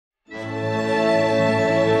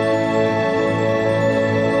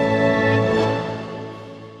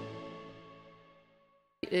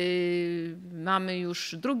mamy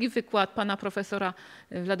już drugi wykład pana profesora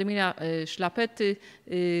Wladimíra Šlapety,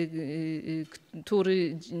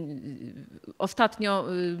 który ostatnio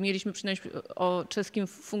mieliśmy przyjemność o czeskim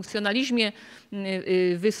funkcjonalizmie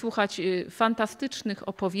wysłuchać fantastycznych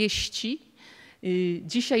opowieści.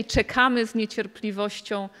 Dzisiaj czekamy z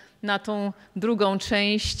niecierpliwością na tą drugą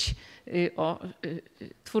część o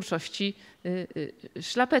twórczości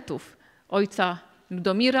Šlapetów. Ojca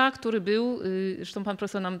Lubomíra, który był, zresztą pan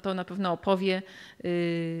profesor nam to na pewno opowie,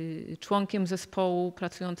 członkiem zespołu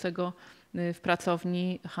pracującego w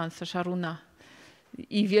pracowni Hansa Scharouna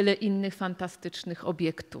i wiele innych fantastycznych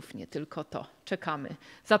obiektów, nie tylko to. Czekamy.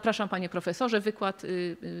 Zapraszam panie profesorze, wykład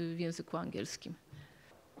w języku angielskim.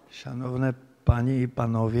 Szanowne panie i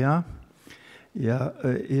panowie, ja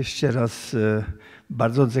jeszcze raz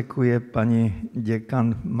bardzo dziękuję pani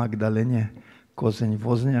dziekan Magdalenie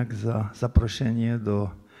Korzeń-Wozniak za zaproszenie do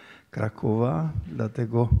Krakowa,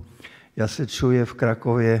 dlatego ja się czuję w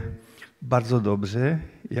Krakowie bardzo dobrze,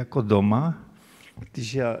 jako doma,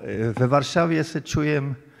 gdyż ja we Warszawie się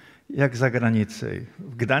czuję jak za granicą,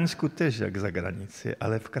 w Gdańsku też jak za granicą,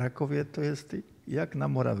 ale w Krakowie to jest jak na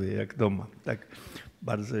Morawie, jak doma. Tak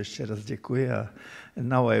bardzo jeszcze raz dziękuję.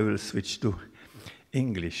 Now I will switch to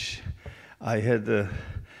English. I had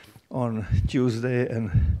on Tuesday an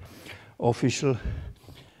official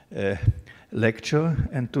lecture,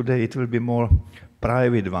 and today it will be more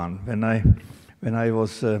private one. When I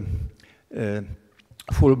was a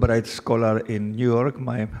Fulbright scholar in New York,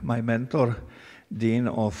 my mentor, Dean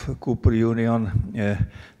of Cooper Union,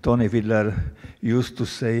 Tony Widler, used to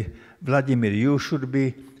say, Vladimir, you should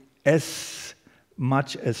be as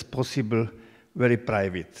much as possible very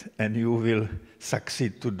private, and you will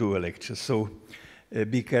succeed to do a lecture. So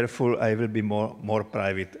be careful, I will be more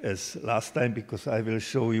private as last time, because I will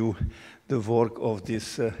show you the work of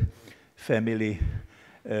this family.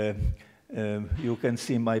 You can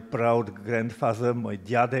see my proud grandfather, mój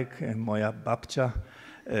dziadek and moja babcia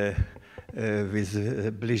with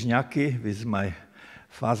bliźniaki, with my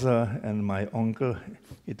father and my uncle.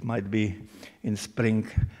 It might be in spring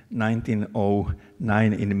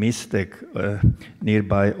 1909 in Mistek,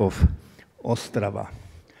 nearby of Ostrava.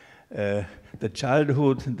 The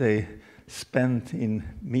childhood they spent in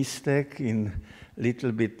Mistek, in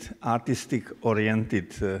little bit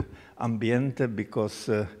artistic-oriented ambiente,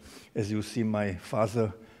 because, as you see, my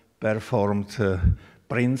father performed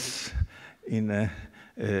Prince in a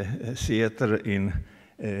theater in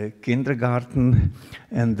kindergarten,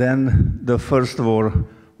 and then the First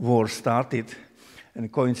War started,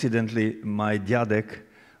 and coincidentally, my dziadek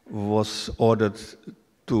was ordered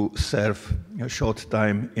to serve a short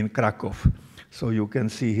time in Krakow. So you can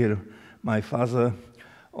see here my father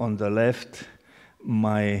on the left,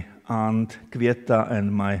 my aunt Kwieta and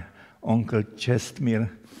my uncle Cestmír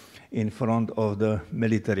in front of the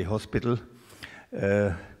military hospital.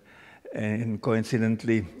 And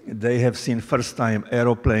coincidentally, they have seen first time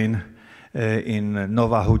aeroplane in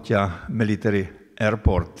Nova Huta military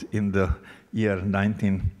airport in the year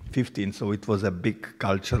 1915. So it was a big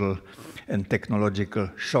cultural and technological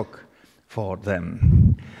shock for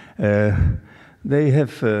them. They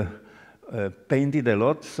have painted a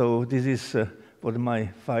lot, so this is what my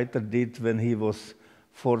father did when he was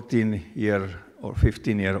 14 or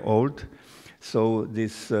 15 years old. So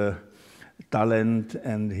this talent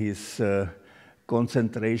and his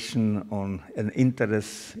concentration on an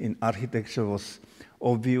interest in architecture was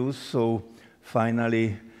obvious. So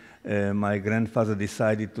finally, my grandfather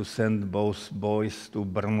decided to send both boys to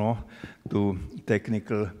Brno, to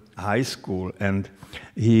technical high school, and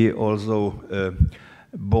he also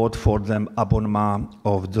bought for them abonnement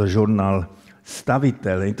of the journal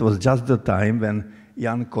Stavitel. It was just the time when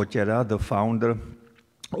Jan Kotera, the founder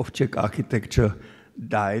of Czech architecture,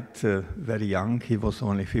 died very young. He was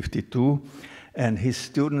only 52, and his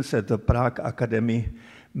students at the Prague Academy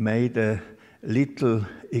made a little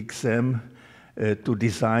exam to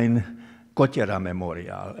design Kotera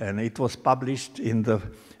Memorial, and it was published in the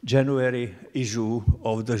January issue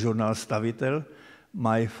of the journal Stavitel.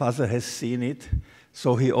 My father has seen it,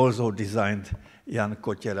 so he also designed Jan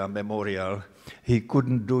Kotera Memorial. He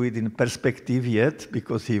couldn't do it in perspective yet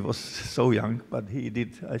because he was so young, but he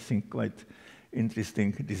did, I think, quite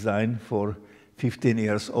interesting design for 15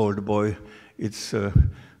 years old boy. It's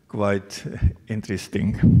quite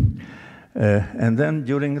interesting. And then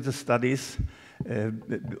during the studies,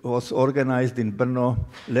 was organized in Brno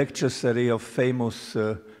lecture series of famous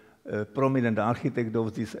prominent architects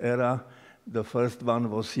of this era. The first one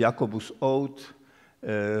was Jacobus Oud,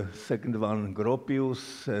 second one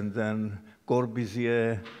Gropius, and then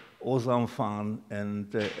Corbusier, Ozanfan,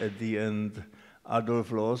 and at the end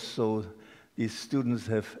Adolf Loos. So his students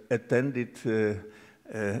have attended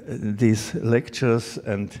these lectures,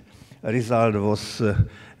 and a result was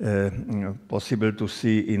possible to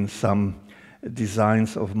see in some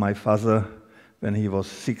designs of my father when he was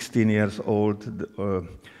 16 years old.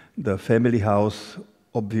 The family house,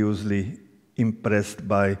 obviously impressed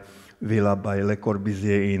by Villa by Le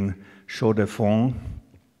Corbusier in Chaux-de-Fonds,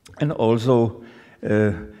 and also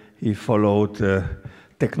he followed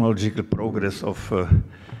technological progress of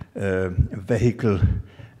vehicle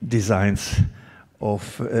designs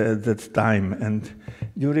of that time. And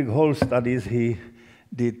during whole studies he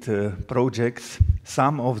did projects.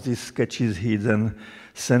 Some of these sketches he then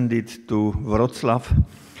sent it to Wrocław,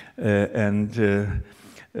 and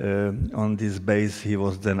on this base he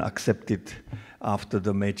was then accepted after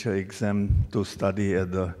the major exam to study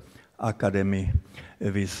at the academy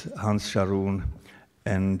with Hansa Scharouna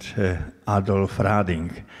and Adolf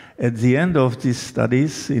Rading. At the end of these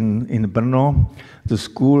studies in Brno, the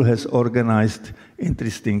school has organized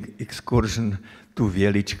interesting excursion to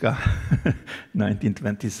Wieliczka,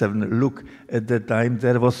 1927. Look, at that time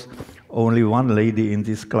there was only one lady in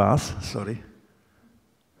this class, sorry.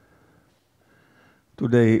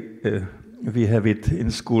 Today we have it in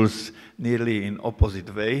schools nearly in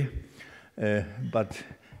opposite way, but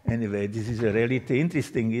anyway, this is a reality.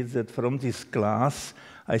 Interesting is that from this class,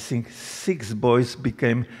 I think 6 boys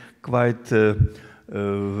became quite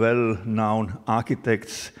well-known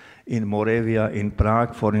architects in Moravia, in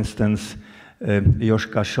Prague. For instance,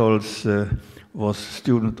 Joschka Scholz was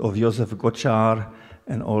student of Josef Gočár,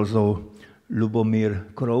 and also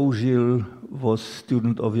Lubomír Krožil was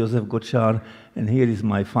student of Josef Gočár. And here is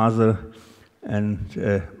my father and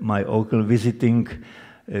my uncle visiting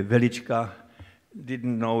Wieliczka,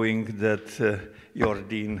 didn't knowing that your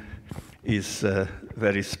dean is a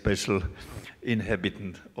very special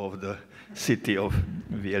inhabitant of the city of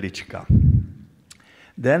Wieliczka.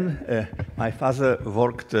 Then my father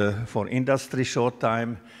worked for industry short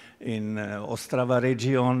time in Ostrava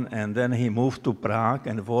region, and then he moved to Prague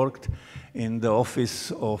and worked in the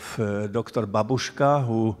office of Dr. Babuška,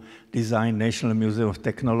 who designed National Museum of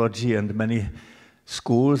Technology and many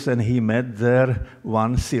schools, and he met there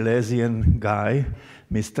one Silesian guy,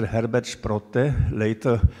 Mr. Herbert Sprotte,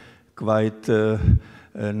 later quite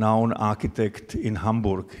known architect in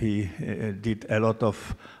Hamburg. He did a lot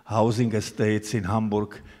of housing estates in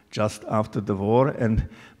Hamburg just after the war, and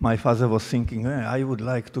my father was thinking, I would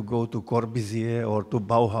like to go to Corbusier or to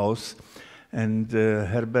Bauhaus, and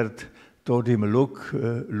Herbert told him, look,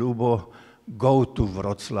 Lubo, go to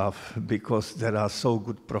Wrocław, because there are so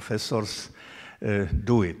good professors,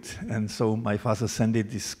 do it. And so my father sent it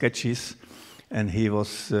these sketches, and he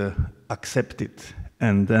was accepted.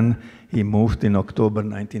 And then he moved in October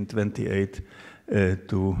 1928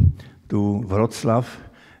 to Wrocław,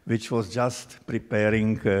 which was just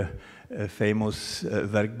preparing a famous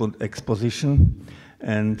Werkbund exposition.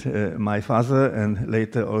 And my father, and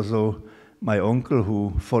later also my uncle,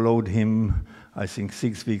 who followed him, I think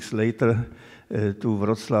 6 weeks later, to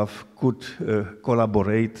Wrocław, could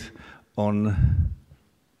collaborate on...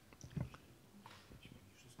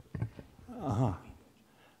 Aha,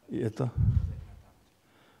 je to?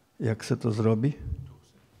 Jak se to zrobi?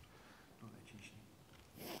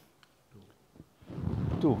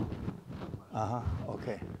 Tu. Aha,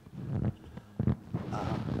 OK.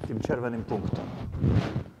 Aha, tím červeným punktem.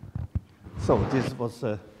 So this was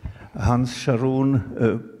a Hansa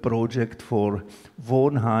Scharouna project for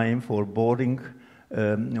Wohnheim, for boarding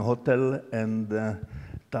hotel and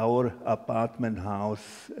tower apartment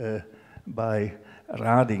house by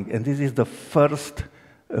Rading. And this is the first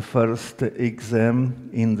exam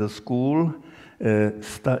in the school,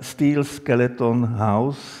 steel skeleton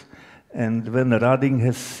house. And when Rading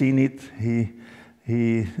has seen it,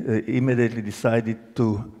 he immediately decided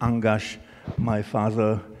to engage my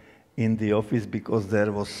father in the office, because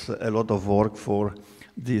there was a lot of work for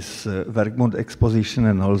this Werkbund exposition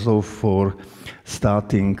and also for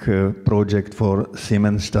starting a project for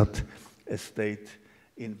Siemensstadt estate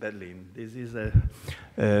in Berlin. This is a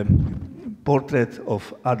portrait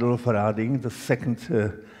of Adolf Rading, the second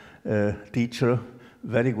teacher,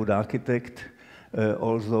 very good architect,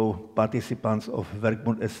 also participants of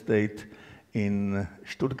Werkbund estate in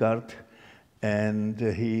Stuttgart. And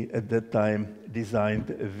he, at that time, designed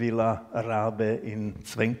Villa Rabe in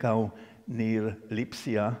Zwenkau, near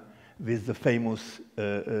Lipsia, with the famous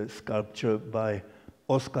sculpture by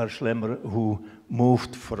Oskar Schlemmer, who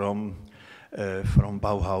moved from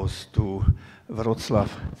Bauhaus to Wrocław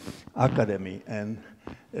Academy. And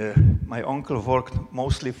my uncle worked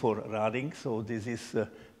mostly for Rading, so this is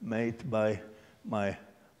made by my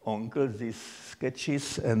uncle these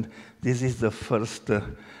sketches, and this is the first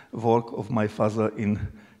work of my father in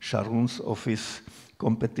Scharoun's office,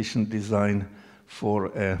 competition design for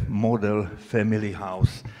a model family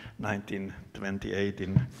house, 1928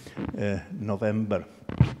 in November.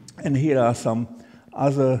 And here are some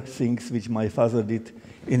other things which my father did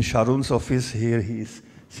in Scharoun's office. Here he is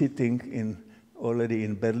sitting already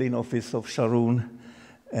in Berlin office of Scharoun,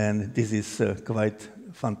 and this is a quite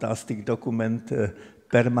fantastic document,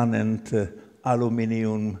 permanent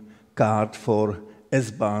aluminium card for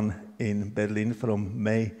S-Bahn in Berlin from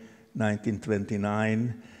May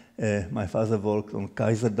 1929. My father worked on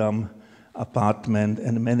Kaiserdam apartment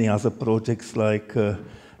and many other projects like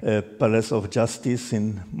Palace of Justice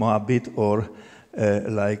in Moabit, or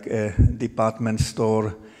like a department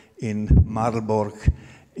store in Marburg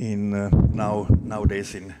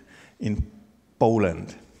nowadays in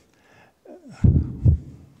Poland.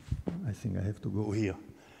 I think I have to go here.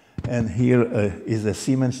 And here is a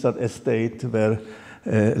Siemensstadt estate where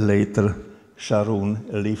later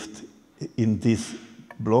Scharoun lived in this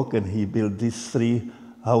block, and he built these 3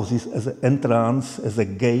 houses as an entrance, as a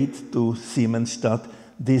gate to Siemensstadt.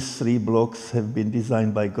 These 3 blocks have been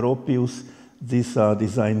designed by Gropius. These are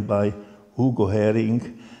designed by Hugo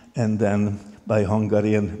Hering, and then by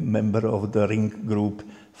Hungarian member of the Ring Group,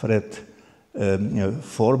 Fred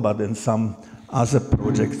Forbad, and some other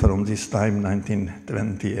projects from this time,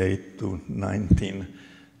 1928 to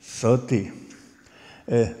 1930.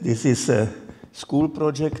 This is a school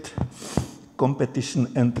project, competition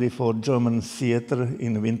entry for German theater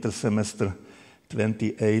in winter semester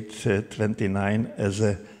 28-29 as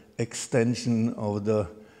an extension of the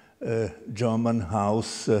German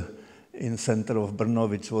house in center of Brno,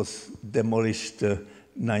 which was demolished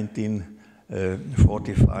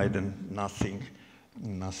 1945, and nothing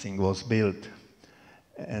was built.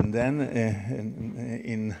 And then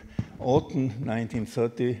in autumn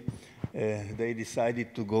 1930, they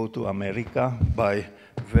decided to go to America by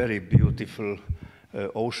very beautiful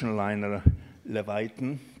ocean liner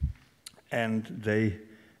Leviathan, and they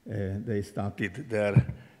started their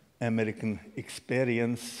American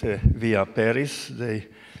experience via Paris. They,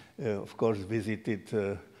 of course, visited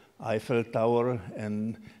Eiffel Tower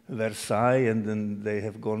and Versailles, and then they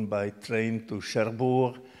have gone by train to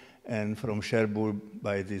Cherbourg, and from Cherbourg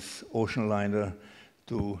by this ocean liner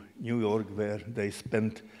to New York, where they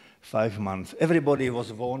spent 5 months. Everybody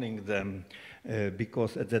was warning them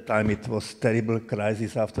because at that time it was terrible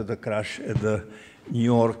crisis after the crash at the New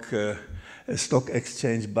York Stock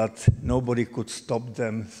Exchange, but nobody could stop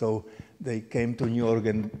them. So they came to New York,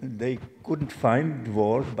 and they couldn't find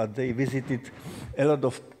work, but they visited a lot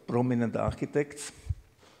of prominent architects.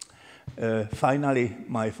 Finally,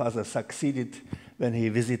 my father succeeded when he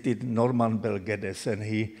visited Norman Bel Geddes, and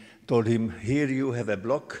he told him, here you have a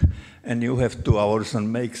block, and you have 2 hours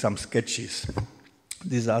and make some sketches.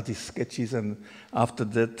 These are the sketches, and after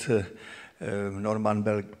that, Norman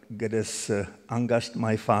Bel Geddes engaged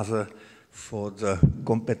my father for the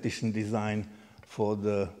competition design for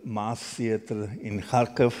the mass theater in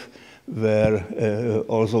Kharkov, where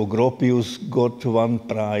also Gropius got 1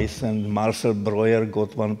 prize, and Marcel Breuer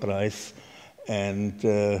got 1 prize, and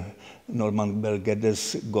Norman Bel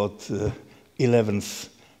Geddes got 11th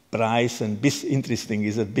prize. And interesting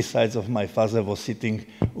is that besides of my father was sitting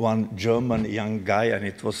 1 German young guy, and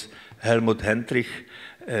it was Helmut Hendrich,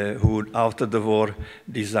 who after the war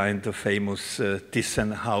designed the famous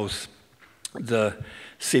Thyssen house, the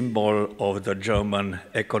symbol of the German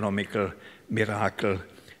economical miracle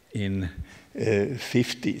in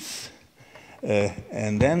 50s.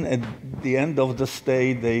 And then at the end of the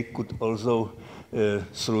stay, they could also,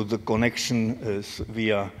 through the connection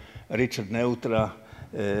via Richard Neutra,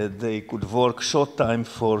 they could work short time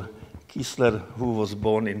for Kissler, who was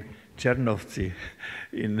born in Chernovci,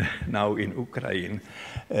 now in Ukraine,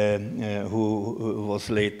 who was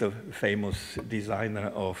later famous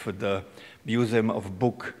designer of the Museum of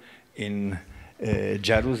Book in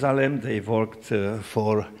Jerusalem. They worked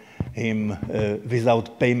for him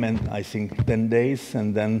without payment, I think, 10 days,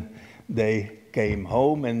 and then they came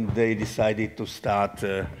home and they decided to start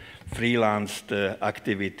freelance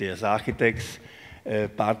activity as architects,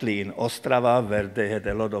 partly in Ostrava, where they had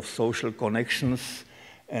a lot of social connections,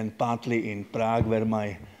 and partly in Prague, where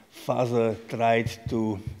my father tried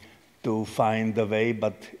to find a way,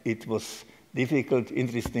 but it was difficult.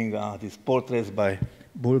 Interesting are these portraits by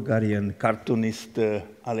Bulgarian cartoonist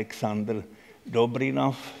Alexander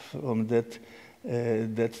Dobrinov from that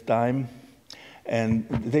time. And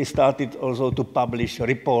they started also to publish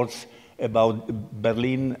reports about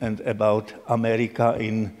Berlin and about America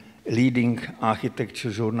in leading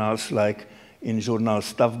architecture journals like in journal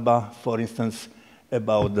Stavba, for instance,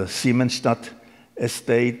 about the Siemensstadt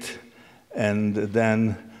estate, and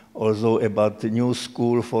then also about the new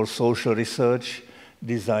school for social research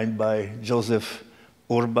designed by Joseph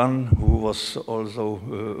Urban, who was also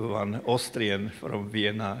one Austrian from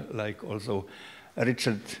Vienna, like also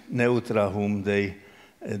Richard Neutra, whom they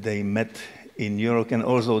met in New York, and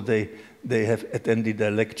also they have attended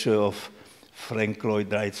a lecture of Frank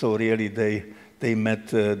Lloyd Wright. So really they met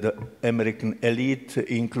the American elite,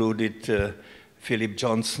 included Philip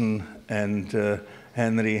Johnson and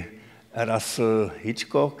Henry Russell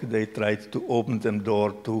Hitchcock. They tried to open the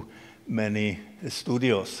door to many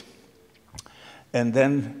studios. And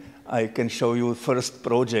then I can show you first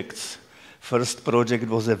projects. First project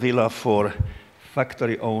was a villa for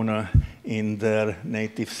factory owner in their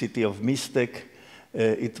native city of Místek.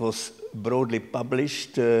 It was broadly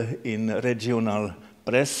published in regional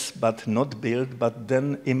press, but not built, but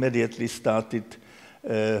then immediately started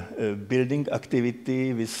building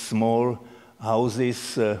activity with small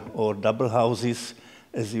houses or double houses,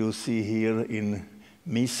 as you see here in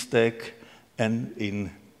Místek and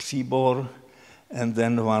in Příbor, and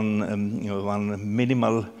then one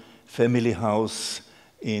minimal family house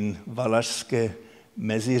in Valašské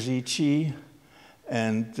Meziříčí,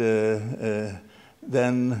 and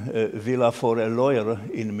then a villa for a lawyer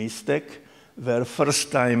in Místek, where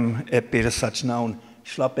first time appears such noun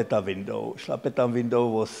Šlapeta window. Šlapeta window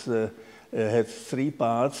was had three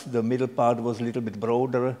parts. The middle part was a little bit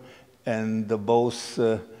broader, and both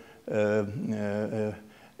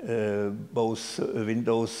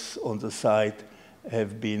windows on the side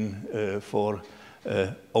have been for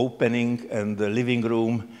opening, and the living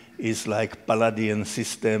room is like Palladian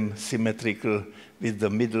system, symmetrical, with the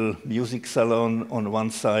middle music salon on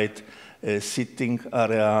one side, sitting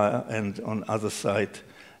area, and on other side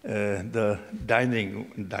the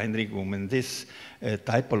dining room. And this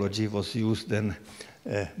typology was used then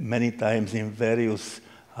many times in various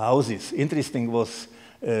houses. Interesting was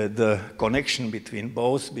the connection between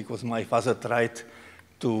both, because my father tried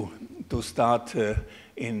to start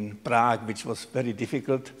in Prague, which was very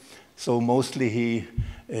difficult. So mostly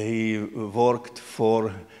he worked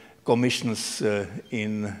for commissions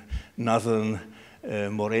in northern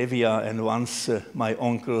Moravia, and once my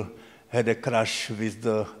uncle had a crash with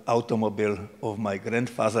the automobile of my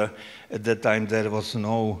grandfather. At that time there was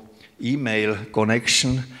no email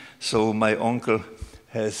connection, so my uncle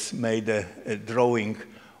has made a drawing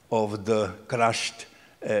of the crushed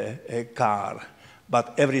car.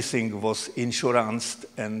 But everything was insuranced,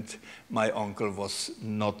 and my uncle was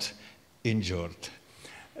not injured.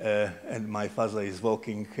 And my father is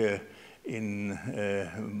walking in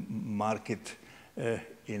market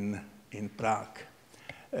in Prague.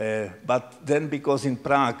 But then, because in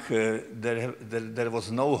Prague there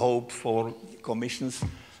was no hope for commissions,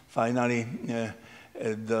 finally,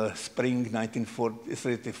 the spring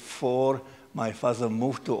 1934, my father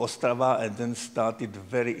moved to Ostrava and then started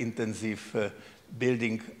very intensive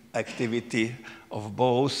building activity of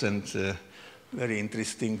both, and very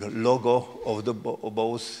interesting logo of the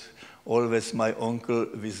both. Always my uncle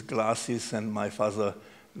with glasses and my father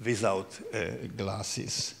without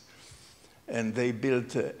glasses. And they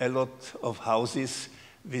built a lot of houses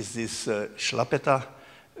with this Šlapeta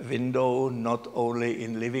window, not only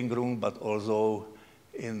in living room, but also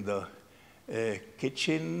in the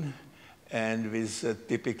kitchen, and with a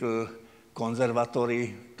typical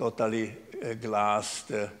conservatory, totally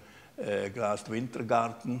glassed winter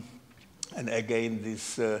garden. And again,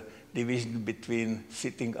 this division between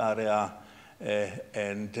sitting area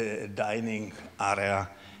and dining area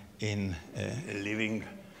in living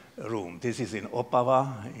room. This is in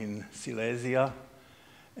Opava, in Silesia.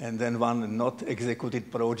 And then one not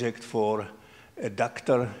executed project for a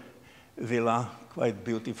doctor villa, quite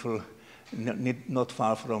beautiful, not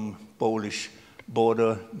far from Polish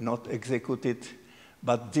border, not executed.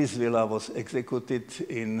 But this villa was executed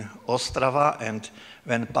in Ostrava, and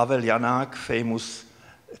when Pavel Janák, famous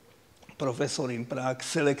professor in Prague,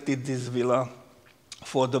 selected this villa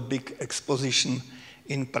for the big exposition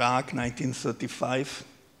in Prague, 1935.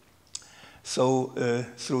 So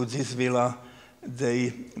through this villa, they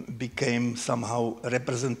became somehow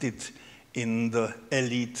represented in the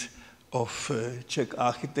elite of Czech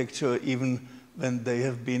architecture, even when they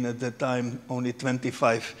have been at the time only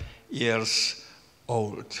 25 years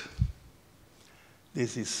old.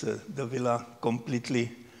 This is the villa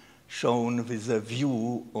completely shown with a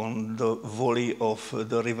view on the valley of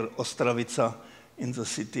the river Ostravica in the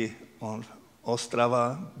city of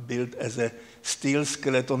Ostrava, built as a steel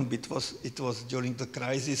skeleton. It was during the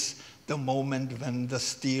crisis, the moment when the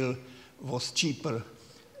steel was cheaper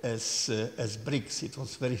as bricks. It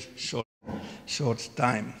was very short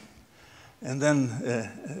time. And then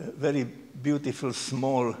a very beautiful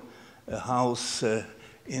small house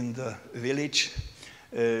in the village,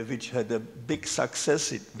 which had a big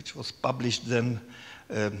success, which was published then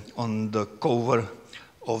on the cover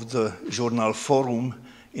of the journal Forum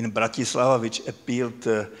in Bratislava, which appeared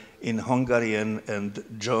in Hungarian and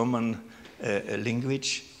German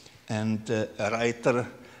language. And a writer,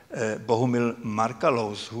 Bohumil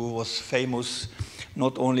Markalos, who was famous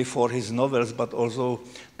not only for his novels, but also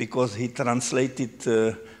because he translated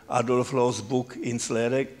Adolf Loos' book in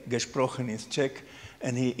Slere, gesprochen in Czech,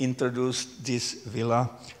 and he introduced this villa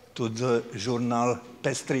to the journal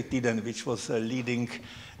Pestry Týden, which was a leading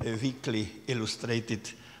weekly illustrated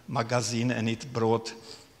magazine, and it brought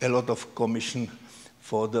a lot of commission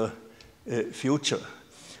for the future.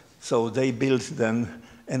 So they built then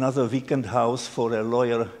another weekend house for a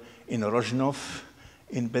lawyer in Rožnov,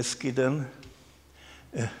 in Beskiden,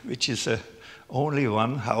 which is only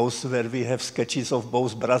one house where we have sketches of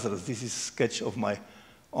both brothers. This is a sketch of my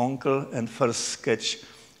uncle and first sketch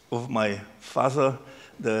of my father.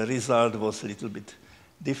 The result was a little bit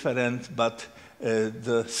different, but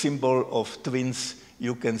the symbol of twins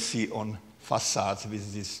you can see on facades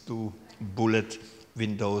with these two bullet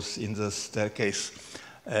windows in the staircase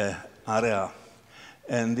area.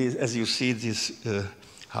 And this, as you see, these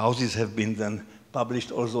houses have been then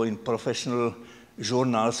published also in professional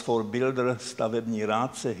journals for builder, Stavební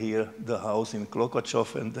rádce, here the house in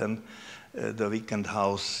Klokočov, and then the weekend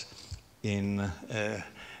house in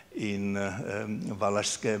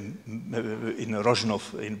Valašské, in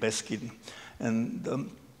Rožnov, in Beskid. And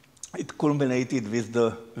it culminated with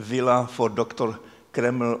the villa for Dr.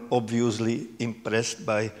 Kreml, obviously impressed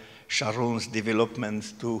by Scharouna's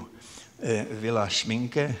development to Villa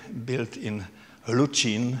Šminke, built in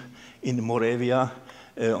Hlučín in Moravia,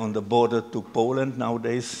 on the border to Poland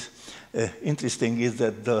nowadays. Interesting is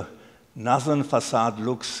that the northern facade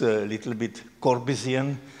looks a little bit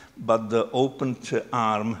Corbusian, but the opened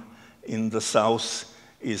arm in the south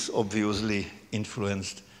is obviously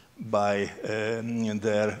influenced by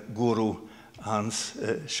their guru Hans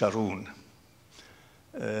Scharouna.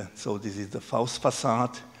 So this is the Faust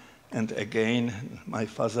facade, and again my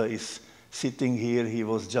father is sitting here. He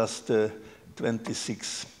was just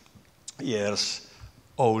 26 years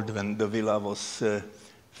old when the villa was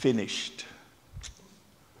finished.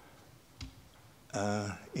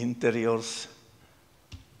 Interiors,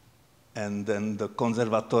 and then the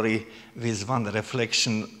conservatory with one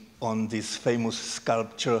reflection on this famous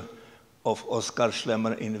sculpture of Oskar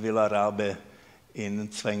Schlemmer in Villa Rabe in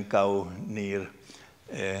Zwinkau near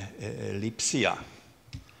Lipsia.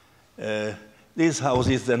 These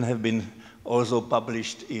houses then have been also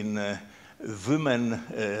published in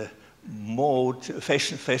women mode,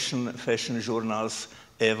 fashion journals,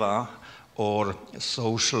 Eva, or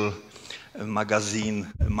social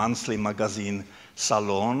magazine, monthly magazine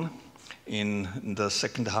Salon in the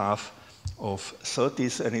second half of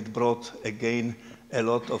 30s, and it brought again a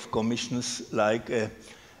lot of commissions, like a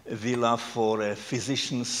villa for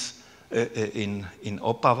physicians in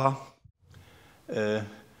Opava,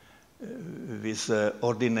 with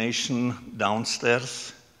ordination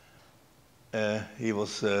downstairs. He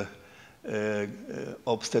was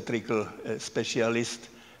obstetrical specialist,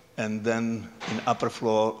 and then in upper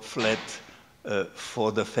floor flat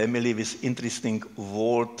for the family with interesting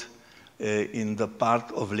vault in the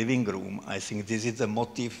part of living room. I think this is a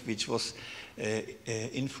motif which was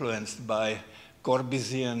influenced by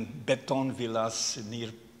Corbusian beton villas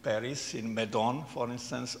near Paris, in Meudon, for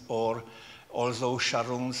instance, or also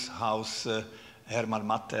Scharouna's house, Hermann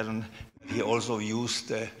Mattern. He also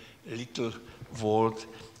used a little vault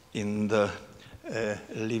in the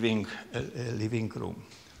living room.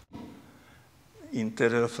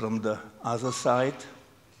 Interior from the other side,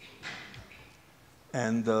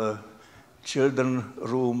 and the children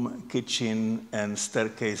room, kitchen, and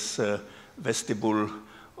staircase vestibule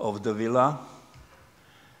of the villa.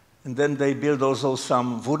 And then they built also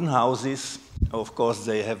some wooden houses. Of course,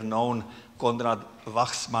 they have known Konrad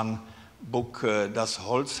Wachsmann book, Das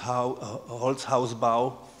Holzhausbau,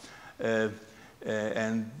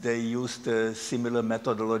 and they used a similar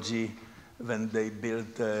methodology when they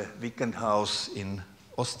built a weekend house in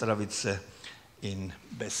Ostravice in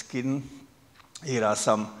Beskiden. Here are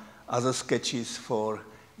some other sketches for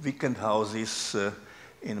weekend houses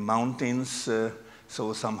in mountains,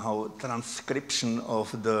 so somehow transcription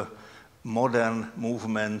of the modern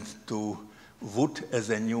movement to wood as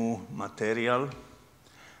a new material.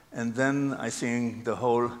 And then I think the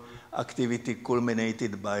whole activity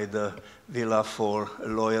culminated by the villa for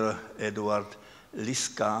lawyer Eduard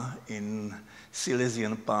Liska in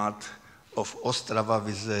Silesian part of Ostrava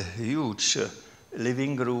with a huge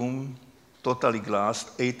living room, totally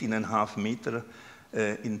glassed, 18.5 meters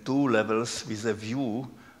in 2 levels with a view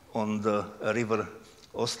on the river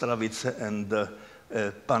Ostravice and the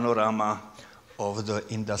panorama of the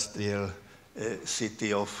industrial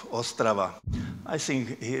city of Ostrava. I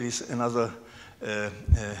think here is another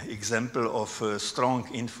example of strong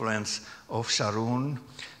influence of Scharoun.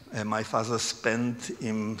 My father spent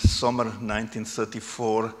in summer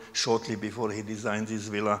 1934, shortly before he designed this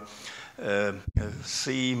villa,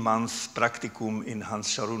 3 months practicum in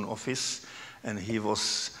Hansa Scharoun office, and he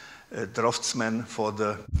was a draftsman for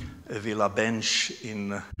the villa bench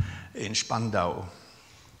in Spandau.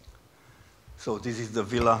 So this is the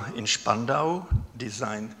villa in Spandau,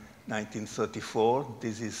 designed 1934.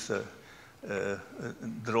 This is a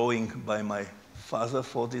drawing by my father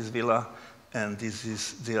for this villa, and this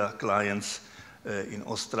is their clients in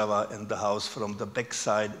Ostrava, and the house from the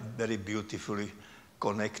backside, very beautifully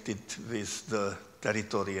connected with the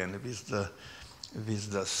territory and with the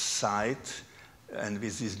site, and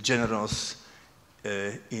with this generous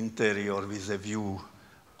interior with a view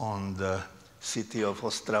on the city of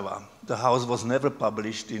Ostrava. The house was never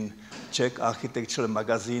published in Czech Architectural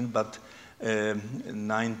Magazine, but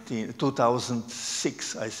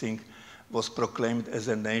 2006, I think, was proclaimed as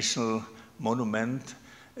a national monument.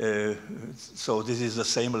 So this is the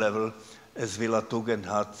same level as Villa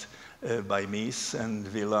Tugendhat by Mies and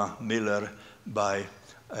Villa Miller by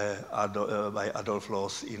Adolf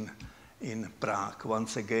Loos in Prague.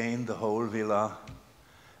 Once again, the whole villa.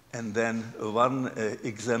 And then one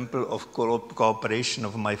example of cooperation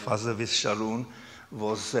of my father with Scharoun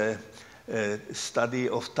was a study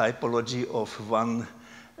of typology of one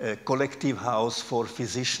collective house for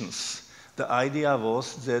physicians. The idea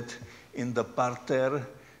was that in the parterre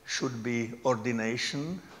should be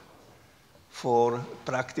ordination for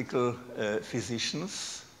practical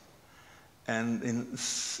physicians, and in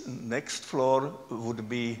next floor would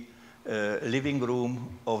be living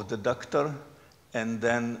room of the doctor, and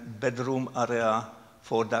then bedroom area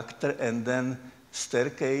for doctor, and then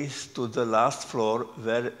staircase to the last floor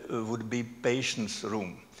where would be patient's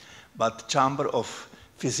room. But chamber of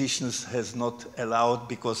physicians has not allowed,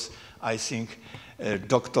 because I think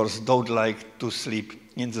doctors don't like to sleep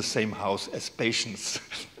in the same house as patients,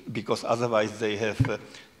 because otherwise they have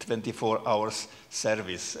 24 hours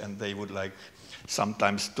service and they would like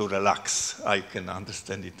sometimes to relax. I can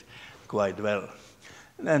understand it quite well.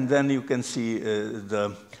 And then you can see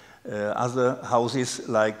the other houses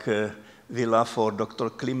like villa for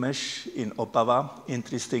Dr. Klimesh in Opava.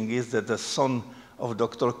 Interesting is that the son of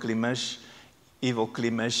Dr. Klimesh, Ivo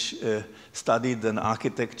Klimesh, studied an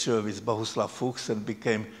architecture with Bohuslav Fuchs and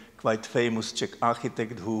became quite famous Czech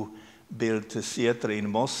architect who built a theater in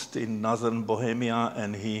Most in northern Bohemia,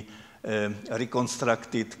 and he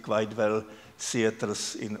reconstructed quite well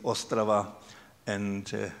theaters in Ostrava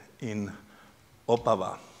and in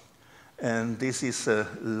Opava. And this is a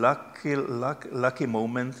lucky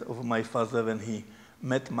moment of my father when he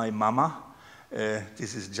met my mama.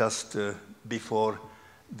 This is just before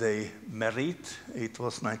they married. It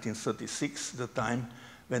was 1936, the time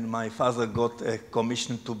when my father got a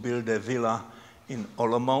commission to build a villa in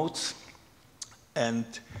Olomouc. And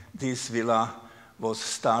this villa was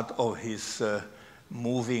start of his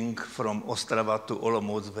moving from Ostrava to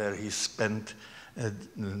Olomouc, where he spent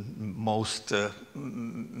most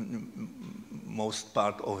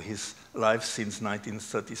part of his life since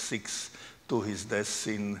 1936 to his death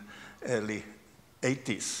in early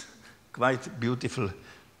 80s. Quite beautiful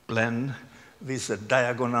plan with a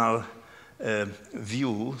diagonal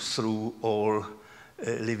view through all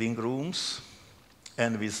living rooms,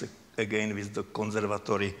 and with again with the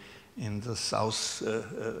conservatory in the south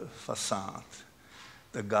facade.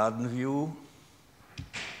 The garden view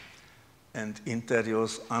and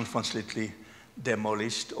interiors unfortunately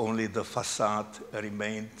demolished. Only the facade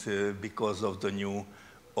remained because of the new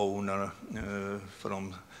owner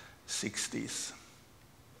from 60s.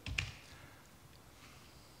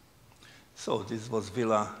 So this was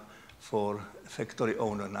villa for factory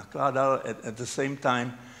owner Nakladal. At the same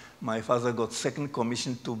time, my father got second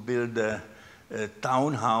commission to build a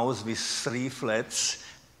townhouse with 3 flats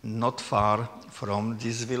not far from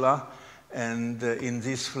this villa. And in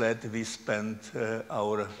this flat we spent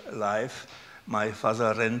our life. My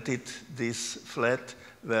father rented this flat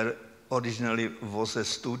where originally was a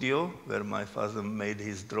studio where my father made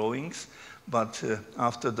his drawings. But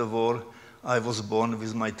after the war, I was born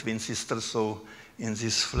with my twin sister, so in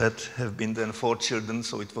this flat have been then 4 children,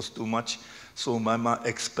 so it was too much. So Mama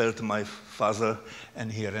expelled my father,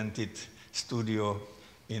 and he rented studio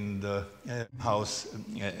in the house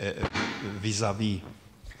vis-a-vis.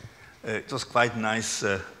 It was quite nice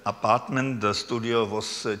apartment. The studio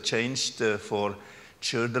was changed for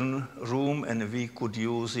children room, and we could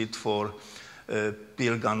use it for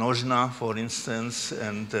pilga nožna, for instance,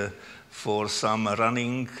 and for some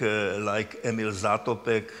running, like Emil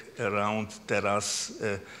Zatopek around terrace,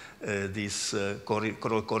 this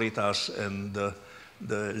korytarz and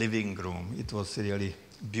the living room. It was really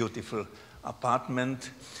beautiful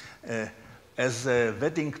apartment. As a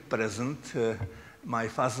wedding present, my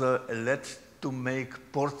father let to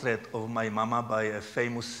make portrait of my mama by a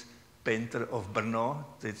famous painter of Brno.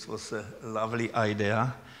 This was a lovely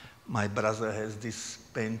idea. My brother has this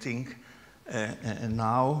painting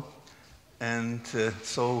now. And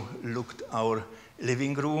so looked our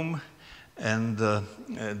living room, and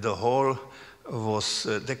the hall was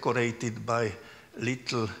decorated by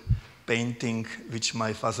little painting which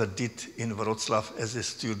my father did in Wrocław as a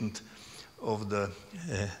student of the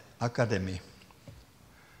academy.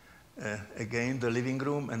 Again, the living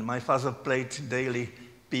room, and my father played daily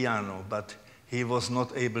piano, but he was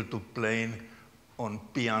not able to play on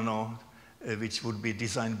piano, which would be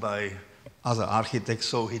designed by other architects,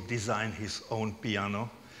 so he designed his own piano.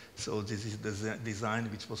 So this is the design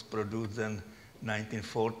which was produced in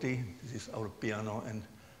 1940. This is our piano and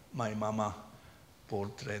my mama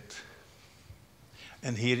portrait.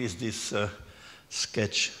 And here is this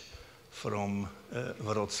sketch from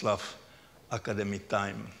Wrocław Academy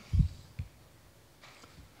time.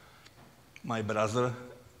 My brother,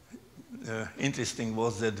 interesting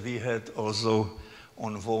was that we had also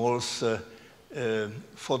on walls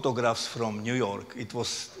photographs from New York. It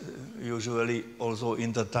was usually also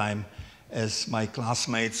in the time as my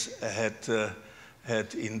classmates had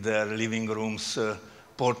in their living rooms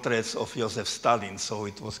portraits of Joseph Stalin, so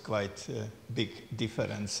it was quite a big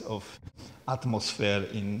difference of atmosphere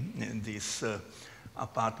in these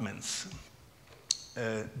apartments.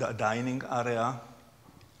 The dining area.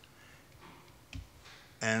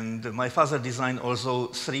 And my father designed also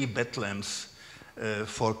 3 Bethlehems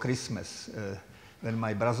for Christmas. When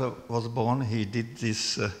my brother was born, he did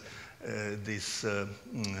this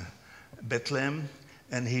Bethlehem,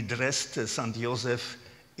 and he dressed St. Joseph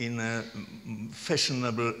in a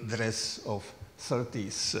fashionable dress of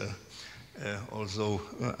 30s. Also,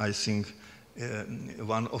 I think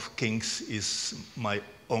one of kings is my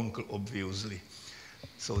uncle, obviously.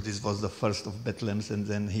 So this was the first of Bethlehems, and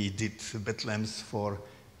then he did Bethlehems for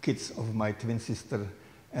kids of my twin sister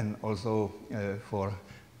and also for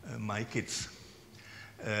my kids.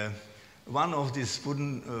 One of these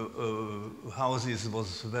wooden houses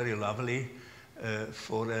was very lovely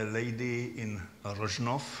for a lady in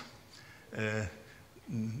Rožnov.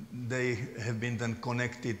 They have been then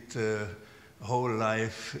connected whole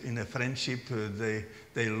life in a friendship.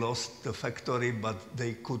 They lost the factory, but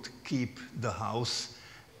they could keep the house.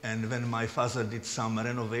 And when my father did some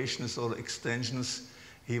renovations or extensions,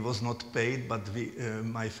 he was not paid, but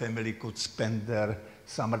my family could spend their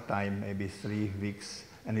summertime, maybe 3 weeks,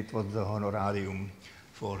 and it was the honorarium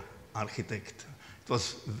for architect. It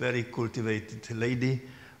was a very cultivated lady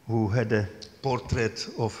who had a portrait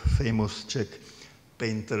of famous Czech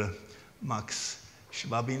painter Max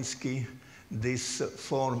Švabinský. This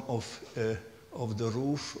form of the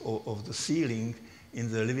roof or of the ceiling in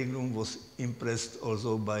the living room was impressed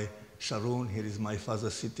also by Scharouna. Here is my father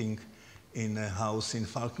sitting in a house in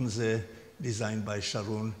Falkensee, designed by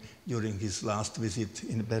Scharouna during his last visit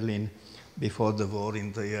in Berlin before the war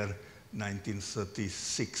in the year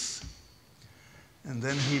 1936. And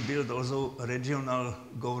then he built also a regional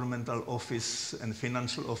governmental office and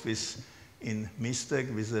financial office in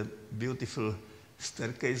Místek with a beautiful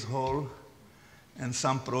staircase hall. And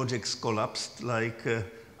some projects collapsed, like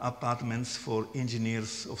apartments for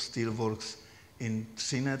engineers of steelworks in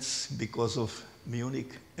Třinec because of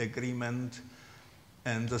Munich agreement.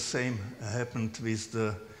 And the same happened with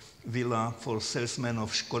the villa for salesmen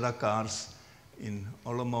of Škoda cars in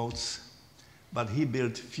Olomouc. But he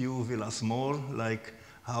built few villas more, like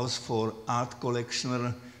house for art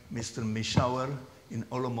collectioner Mr. Mischauer in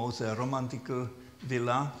Olomouc, a romantical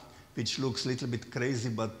villa, which looks a little bit crazy,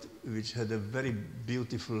 but which had a very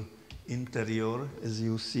beautiful interior, as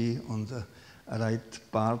you see on the right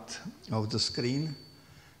part of the screen.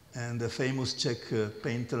 And the famous Czech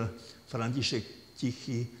painter František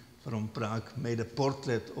Tichý from Prague made a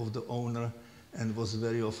portrait of the owner and was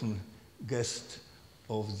very often guest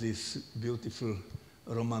of this beautiful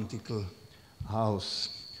romantical house.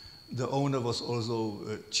 The owner was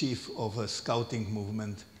also chief of a scouting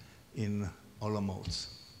movement in Olomouc.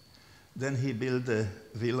 Then he built a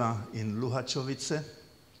villa in Luhačovice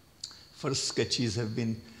first sketches have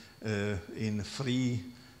been in free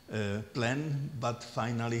plan, but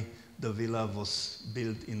finally the villa was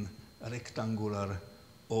built in rectangular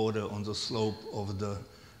order on the slope of the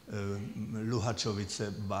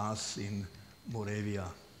Luhačovice baths in Moravia.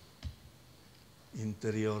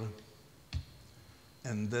 Interior.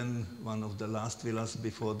 And then one of the last villas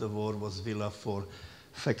before the war was villa for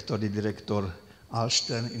factory director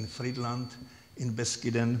Alstern in Friedland in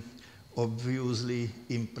Beskiden, obviously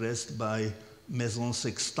impressed by Maison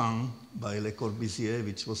Sextant by Le Corbusier,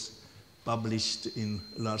 which was published in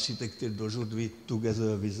L'Architecture d'aujourd'hui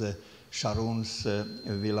together with Scharoun's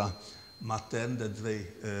Villa Materne. That way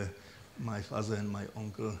my father and my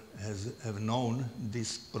uncle have known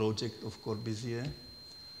this project of Corbusier,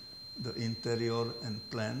 the interior and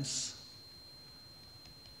plans.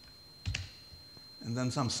 And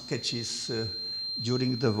then some sketches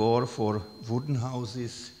during the war for wooden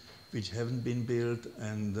houses which haven't been built,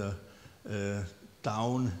 and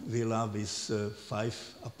town villa with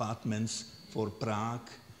 5 apartments for Prague.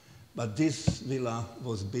 But this villa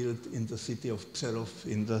was built in the city of Přerov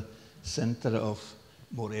in the center of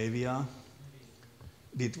Moravia.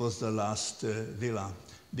 It was the last villa,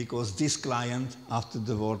 because this client after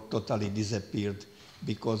the war totally disappeared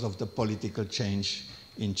because of the political change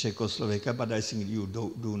in Czechoslovakia. But I think you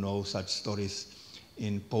do know such stories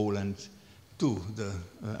in Poland too.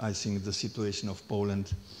 I think the situation of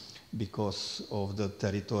Poland, because of the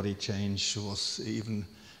territory change, was even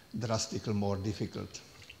drastically more difficult.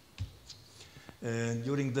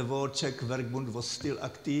 During the war, Czech Werkbund was still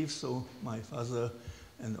active, so my father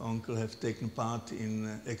and uncle have taken part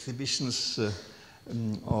in exhibitions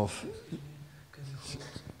of... Can you hold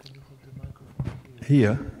the microphone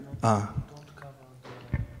here? Don't cover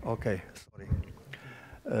the... Okay, sorry.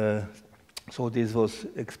 So this was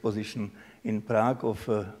exposition in Prague of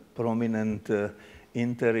prominent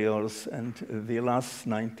interiors and villas,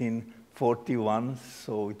 1941,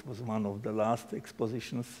 so it was one of the last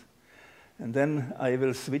expositions. And then I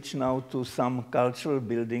will switch now to some cultural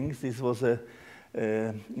buildings. This was a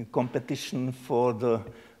competition for the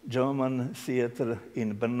German theater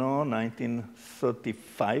in Brno,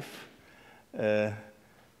 1935.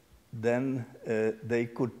 Then they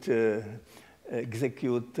could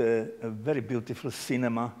execute a very beautiful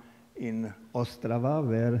cinema in Ostrava,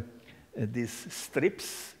 where these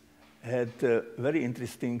strips had a very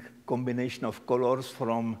interesting combination of colors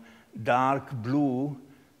from dark blue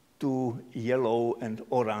to yellow and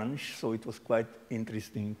orange, so it was quite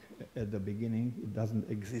interesting at the beginning. It doesn't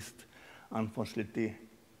exist, unfortunately,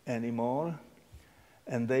 anymore.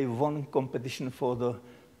 And they won competition for the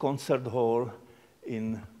concert hall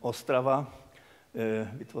in Ostrava.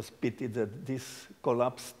 It was pity that this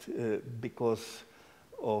collapsed because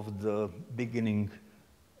of the beginning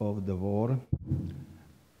of the war.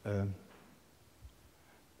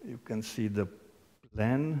 You can see the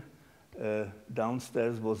plan.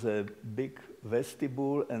 Downstairs was a big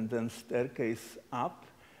vestibule and then staircase up,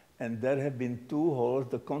 and there have been 2 halls,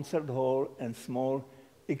 the concert hall and small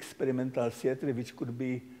experimental theater, which could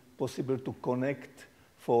be possible to connect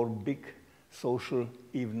for big social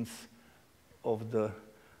events of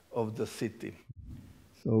the city.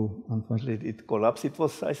 So unfortunately it collapsed. It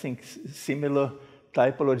was, I think, similar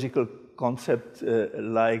typological concept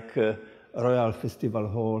like Royal Festival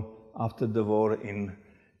Hall after the war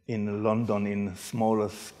in London in smaller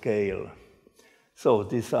scale. So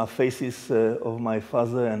these are faces of my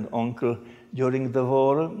father and uncle during the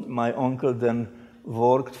war. My uncle then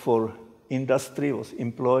worked for industry, was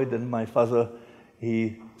employed, and my father,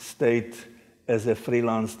 he stayed as a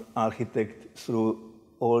freelance architect through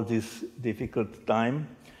all this difficult time.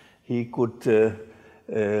 He could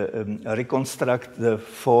reconstruct the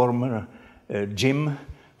former gym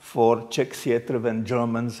for Czech theater when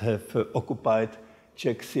Germans have occupied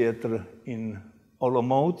Czech theater in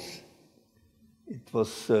Olomouc. It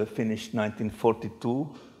was finished 1942.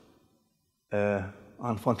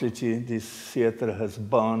 Unfortunately, this theater has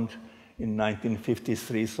burned in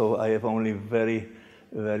 1953, so I have only very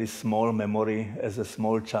small memory as a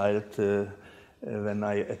small child when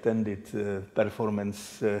I attended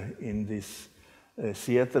performance in this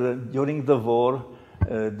theater. During the war,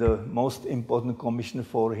 the most important commission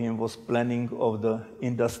for him was planning of the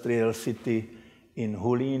industrial city in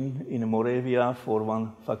Hulín, in Moravia, for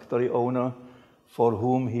one factory owner, for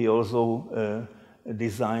whom he also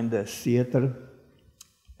designed a theater.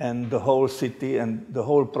 And the whole city and the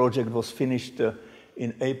whole project was finished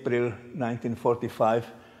in April 1945,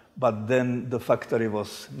 but then the factory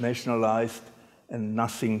was nationalized and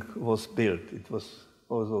nothing was built. It was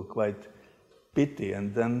also quite pity.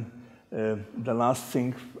 And then the last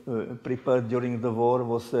thing prepared during the war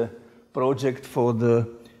was a project for the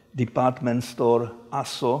department store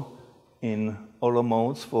ASO in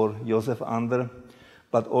Olomouc for Josef Ander,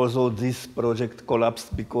 but also this project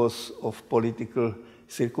collapsed because of political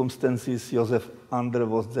circumstances. Josef Ander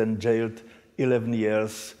was then jailed 11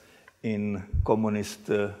 years in communist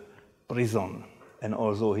prison, and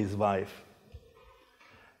also his wife.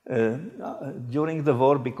 During the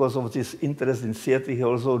war, because of this interest in theater, he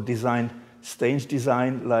also designed stage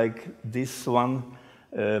design like this one,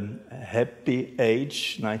 Happy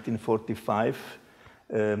Age, 1945,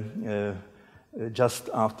 just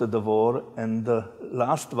after the war. And the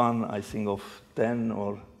last one, I think of 10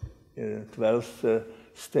 or 12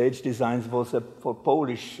 stage designs was for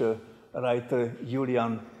Polish writer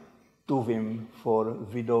Julian Tuwim for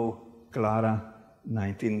Widow Klara,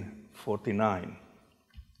 1949.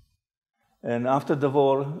 And after the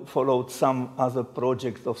war followed some other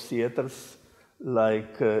projects of theaters,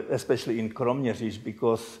 like especially in Kroměříž,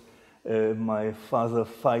 because my father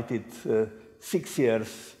fought 6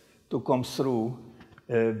 years to come through,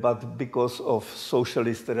 but because of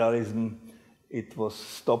socialist realism, it was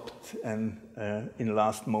stopped, and in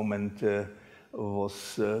last moment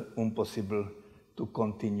was impossible to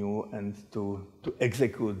continue and to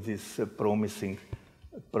execute this promising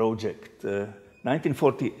project.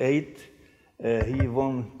 1948, he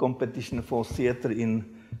won competition for theater in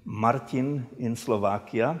Martin in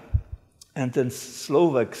Slovakia, and then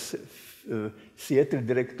Slovak theater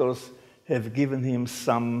directors have given him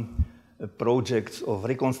some projects of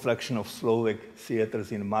reconstruction of Slovak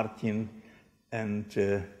theaters in Martin and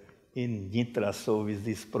in Nitra. So with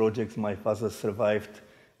these projects, my father survived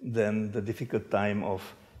then the difficult time of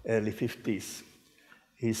early 50s.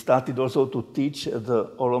 He started also to teach at the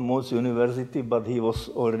Olomouc University, but he was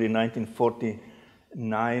already in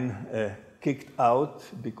 1949 kicked out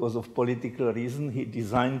because of political reason. He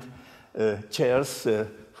designed chairs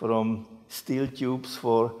from steel tubes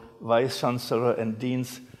for vice chancellor and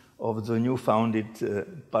deans of the new founded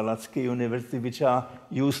Palacký University, which are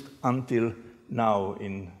used until now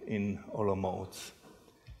in Olomouc.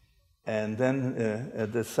 And then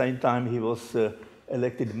at the same time, he was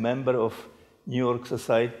elected member of New York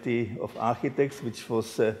Society of Architects, which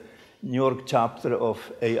was a New York chapter of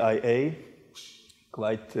AIA,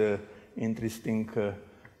 quite interesting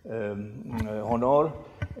honor.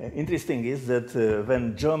 Interesting is that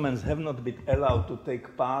when Germans have not been allowed to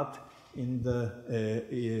take part in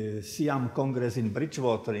the Siam Congress in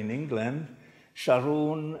Bridgewater in England,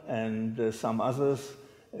 Scharouna and some others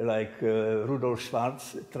like Rudolf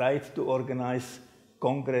Schwarz tried to organize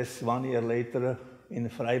Congress 1 year later in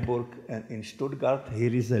Freiburg and in Stuttgart.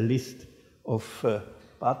 Here is a list of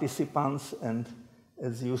participants, and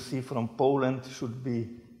as you see, from Poland should be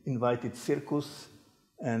invited Circus,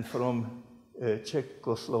 and from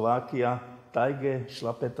Czechoslovakia, Tajge,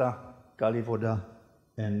 Šlapeta, Kalivoda,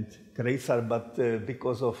 and Krejcar, but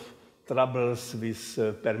because of troubles with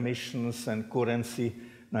permissions and currency,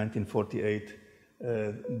 1948,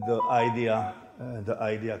 the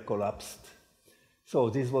idea collapsed. So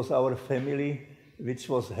this was our family, which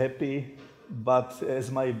was happy, but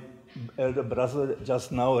as my elder brother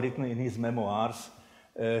just now written in his memoirs,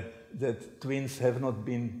 that twins have not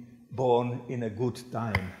been born in a good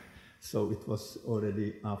time. So it was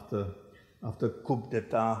already after coup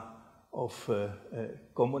d'etat of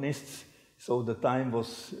communists, so the time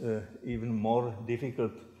was even more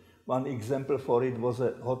difficult. One example for it was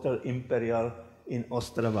a Hotel Imperial in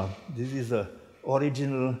Ostrava. This is an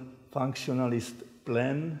original functionalist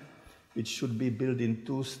plan, which should be built in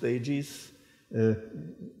 2 stages.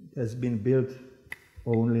 Has been built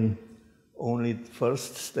only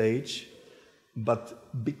first stage,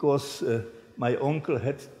 but because my uncle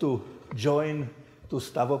had to join to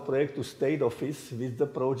Stavoprojekt, to state office with the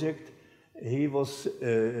project, he was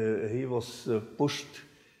pushed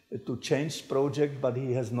to change project, but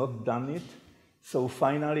he has not done it. So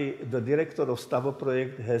finally, the director of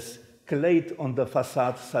Stavoprojekt has clad on the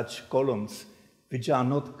facade such columns, which are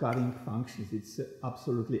not carrying functions. It's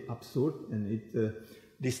absolutely absurd, and it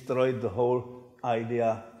destroyed the whole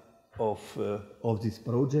idea of this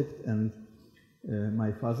project. And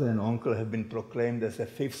my father and uncle have been proclaimed as a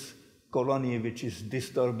 5th colony, which is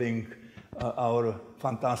disturbing our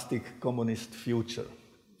fantastic communist future.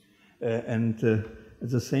 And at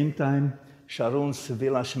the same time, Scharoun's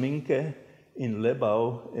Villa Schminke in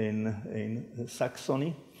Lebau in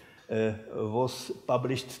Saxony was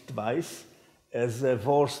published twice as a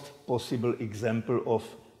worst possible example of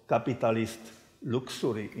capitalist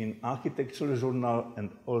luxury in architectural journal and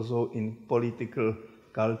also in political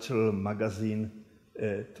cultural magazine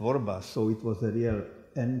Tvorba. So it was a real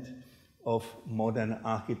end of modern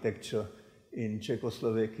architecture in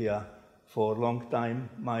Czechoslovakia for a long time,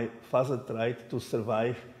 my father tried to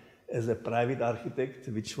survive as a private architect,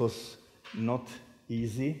 which was not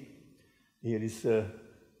easy. Here is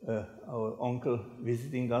our uncle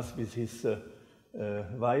visiting us with his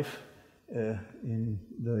wife in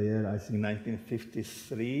the year, I think,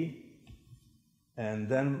 1953. And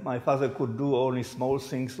then my father could do only small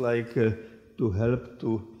things like to help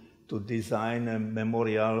to design a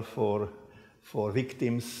memorial for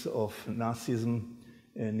victims of Nazism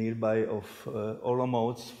nearby of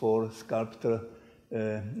Olomouc for sculptor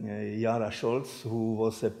Jara Scholz, who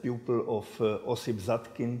was a pupil of Osip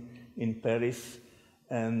Zatkin in Paris.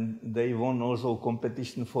 And they won also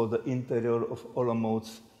competition for the interior of Olomouc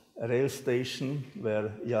rail station,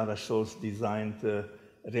 where Jara Scholz designed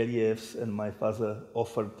reliefs, and my father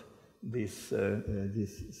offered this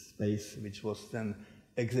space, which was then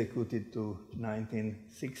executed to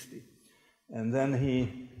 1960. And then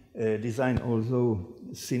he designed also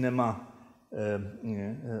cinema.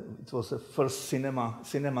 It was the first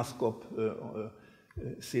cinemascope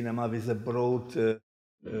cinema with a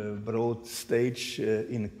broad stage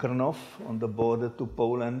in Krnov on the border to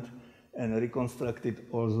Poland, and reconstructed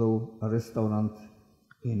also a restaurant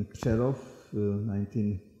in Přerov,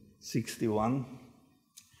 1961.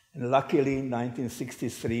 And luckily, in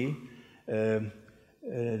 1963,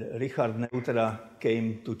 Richard Neutra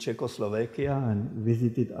came to Czechoslovakia and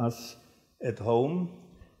visited us at home.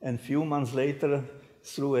 And a few months later,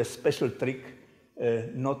 through a special trick,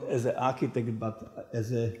 not as an architect but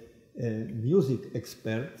as a music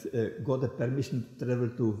expert, got a permission to travel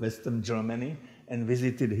to Western Germany and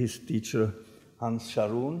visited his teacher, Hansa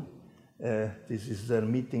Scharouna. This is their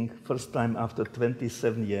meeting first time after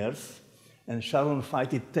 27 years. And Scharouna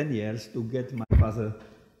fought 10 years to get my father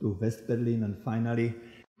to West Berlin, and finally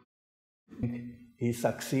he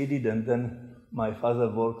succeeded. And then my father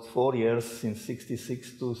worked 4 years, since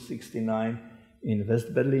 66 to 69, in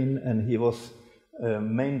West Berlin, and he was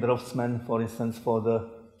main draftsman, for instance, for the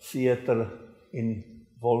theater in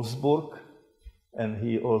Wolfsburg, and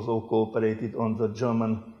he also cooperated on the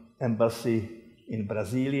German embassy in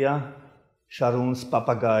Brasilia. Scharouna's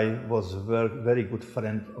papagay was a very good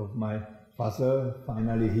friend of my father.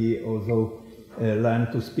 Finally, he also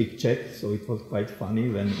learned to speak Czech, so it was quite funny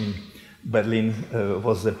when in Berlin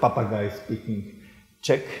was the papagay speaking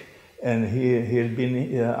Czech. And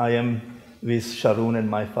I am with Scharouna and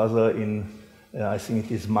my father in, I think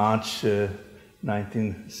it is March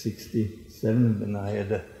 1967, when I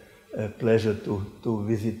had a pleasure to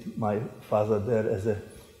visit my father there as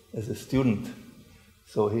a student.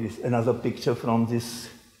 So here is another picture from this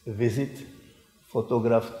visit,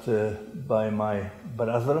 photographed by my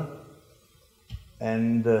brother.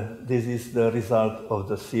 And this is the result of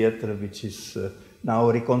the theater, which is now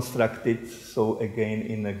reconstructed, so again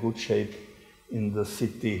in a good shape in the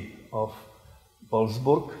city of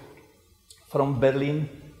Wolfsburg. From Berlin,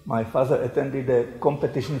 my father attended a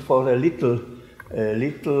competition for a little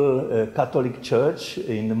Catholic church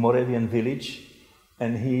in the Moravian village,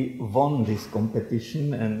 and he won this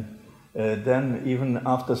competition. And then, even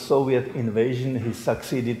after Soviet invasion, he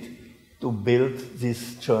succeeded to build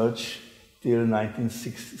this church till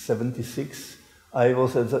 1976. I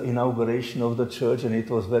was at the inauguration of the church, and it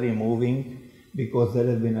was very moving, because there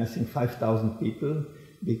had been, I think, 5,000 people,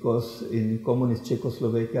 because in communist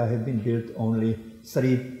Czechoslovakia had been built only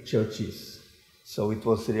 3 churches. So it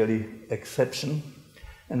was really exception.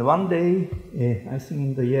 And one day, I think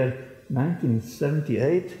in the year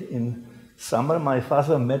 1978, in summer, my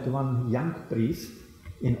father met one young priest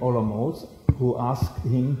in Olomouc who asked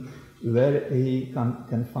him where he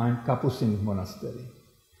can find Capuchin monastery.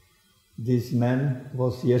 This man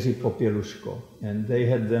was Jerzy Popieluszko, and they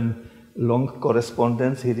had then long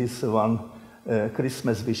correspondence. Here is one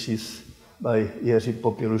Christmas wishes by Jerzy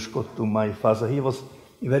Popieluszko to my father. He was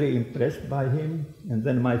very impressed by him, and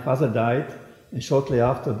then my father died, and shortly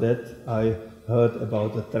after that I heard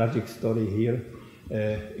about a tragic story here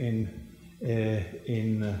in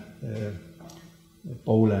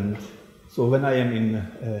Poland. So when I am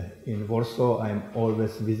in Warsaw, I am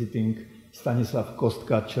always visiting Stanisław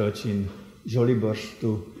Kostka Church in Żoliborz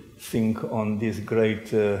to think on this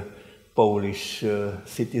great Polish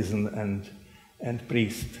citizen and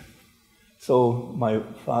priest. So my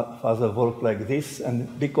father worked like this, and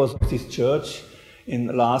because of this church, in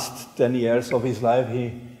the last 10 years of his life,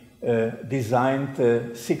 he designed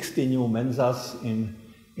 60 new mensas in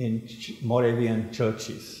Moravian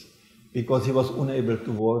churches. Because he was unable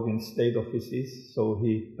to work in state offices, so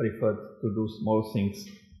he preferred to do small things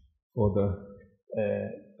for the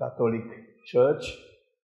Catholic Church.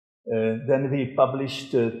 Then we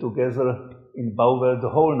published together in Bauwelt the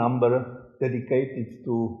whole number dedicated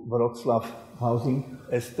to Wrocław housing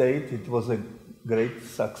estate. It was a great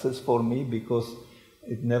success for me because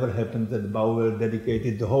it never happened that Bauer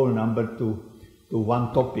dedicated the whole number to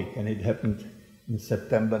one topic, and it happened in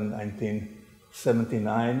September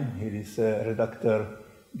 1979. Here is Redactor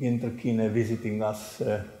Ginter Kine visiting us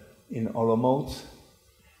in Olomouc.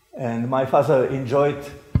 And my father enjoyed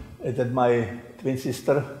that my twin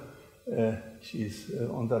sister, she's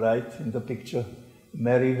on the right in the picture,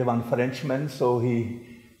 married one Frenchman, so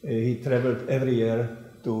he traveled every year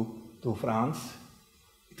to France.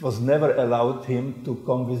 It was never allowed him to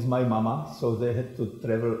come with my mama, so they had to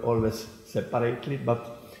travel always separately,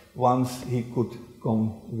 but once he could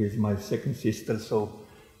come with my second sister, so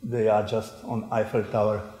they are just on Eiffel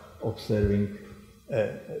Tower observing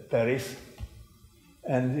Paris.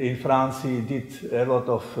 And in France he did a lot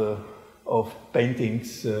of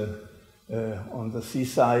paintings on the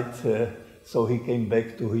seaside, so he came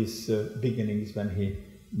back to his beginnings when he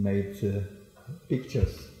made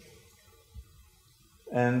pictures.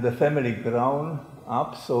 And the family grown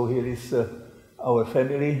up, so here is our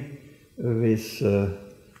family with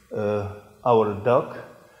our dog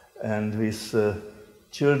and with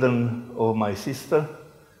children of my sister.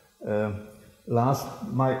 My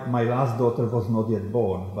last daughter was not yet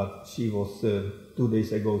born, but she was 2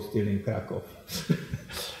 days ago still in Krakow.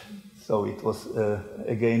 So it was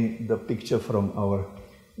again the picture from our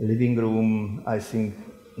living room, I think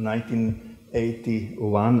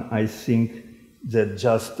 1981. I think that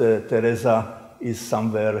just Teresa is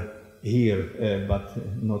somewhere here, but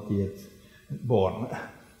not yet born.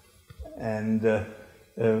 And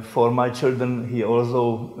for my children, he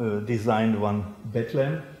also designed one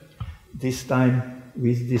Bethlehem, this time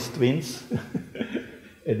with these twins,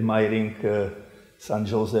 admiring Saint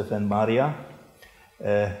Joseph and Maria.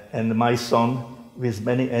 And my son with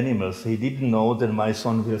many animals. He didn't know that my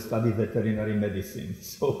son will study veterinary medicine,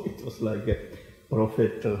 so it was like a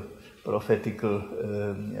prophetical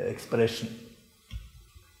expression.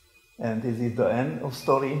 And this is the end of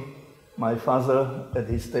story. My father at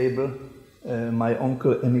his table. My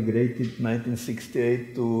uncle emigrated in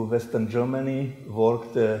 1968 to Western Germany,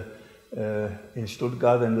 worked in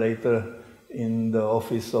Stuttgart and later in the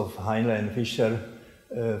office of Heinle and Fischer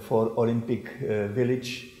for Olympic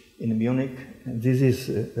Village in Munich. And this is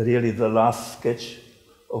really the last sketch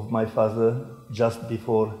of my father just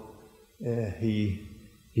before he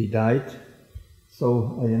died.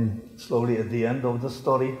 So I am slowly at the end of the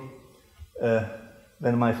story.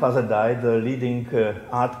 When my father died, the leading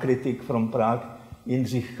art critic from Prague,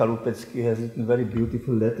 Jindřich Chalupecký, has written a very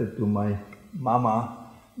beautiful letter to my mama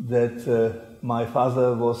that my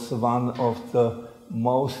father was one of the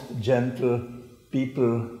most gentle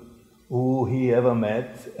people who he ever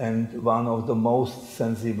met and one of the most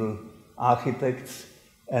sensible architects,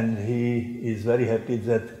 and he is very happy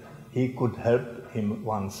that he could help him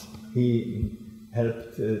once. He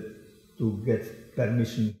helped to get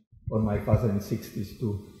permission for my father in the 60s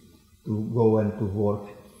to go and to work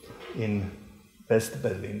in West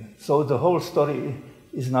Berlin. So the whole story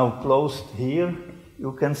is now closed here.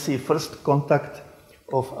 You can see first contact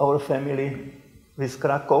of our family with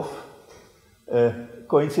Krakow.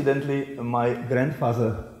 Coincidentally, my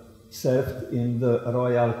grandfather served in the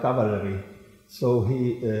Royal Cavalry. So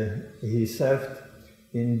he served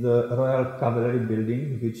in the Royal Cavalry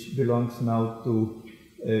building, which belongs now to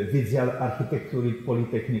Wydziale Architektury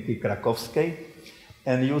Politechniki Krakowskiej.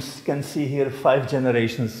 And you can see here 5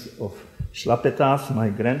 generations of Šlapetas, my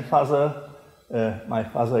grandfather. My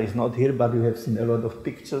father is not here, but you have seen a lot of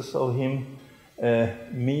pictures of him.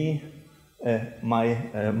 Me,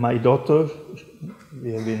 my daughter,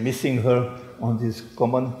 we have been missing her on this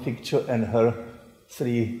common picture, and her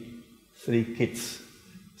three kids.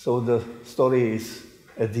 So the story is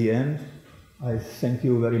at the end. I thank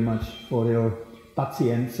you very much for your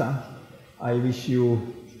pacienza. I wish you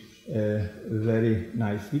a very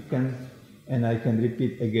nice weekend, and I can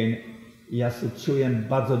repeat again, ja się czuję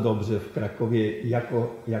bardzo dobrze w Krakowie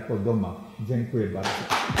jako doma. Dziękuję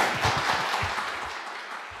bardzo.